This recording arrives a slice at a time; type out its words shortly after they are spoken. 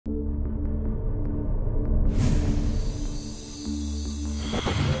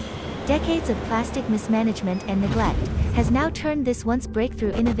Decades of plastic mismanagement and neglect has now turned this once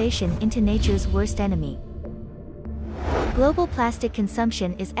breakthrough innovation into nature's worst enemy. Global plastic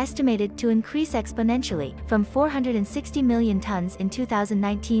consumption is estimated to increase exponentially, from 460 million tons in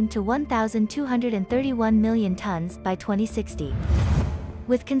 2019 to 1,231 million tons by 2060.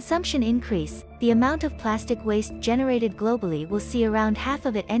 With consumption increase, the amount of plastic waste generated globally will see around half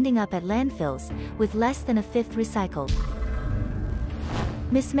of it ending up at landfills, with less than a fifth recycled.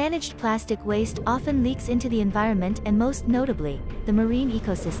 Mismanaged plastic waste often leaks into the environment and most notably, the marine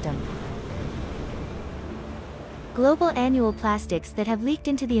ecosystem. Global annual plastics that have leaked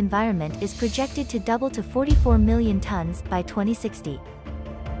into the environment is projected to double to 44 million tons by 2060.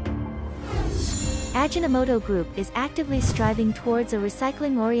 Ajinomoto Group is actively striving towards a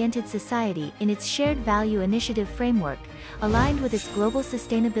recycling-oriented society in its shared value initiative framework, aligned with its global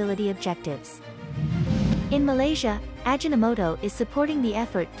sustainability objectives. In Malaysia, Ajinomoto is supporting the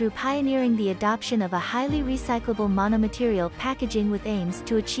effort through pioneering the adoption of a highly recyclable monomaterial packaging with aims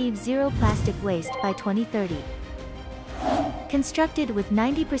to achieve zero plastic waste by 2030. Constructed with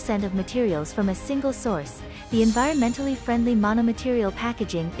 90% of materials from a single source, the environmentally friendly monomaterial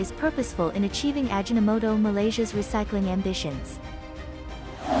packaging is purposeful in achieving Ajinomoto Malaysia's recycling ambitions.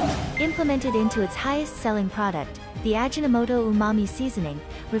 Implemented into its highest-selling product, the Ajinomoto Umami seasoning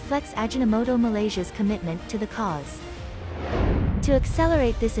reflects Ajinomoto Malaysia's commitment to the cause. To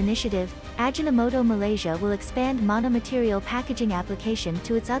accelerate this initiative, Ajinomoto Malaysia will expand monomaterial packaging application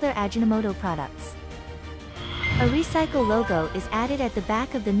to its other Ajinomoto products. A recycle logo is added at the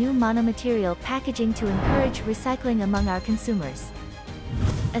back of the new monomaterial packaging to encourage recycling among our consumers.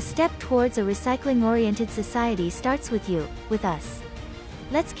 A step towards a recycling-oriented society starts with you, with us.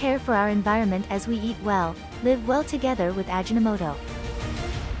 Let's care for our environment as we eat well, live well together with Ajinomoto.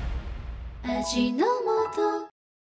 Ajinomoto.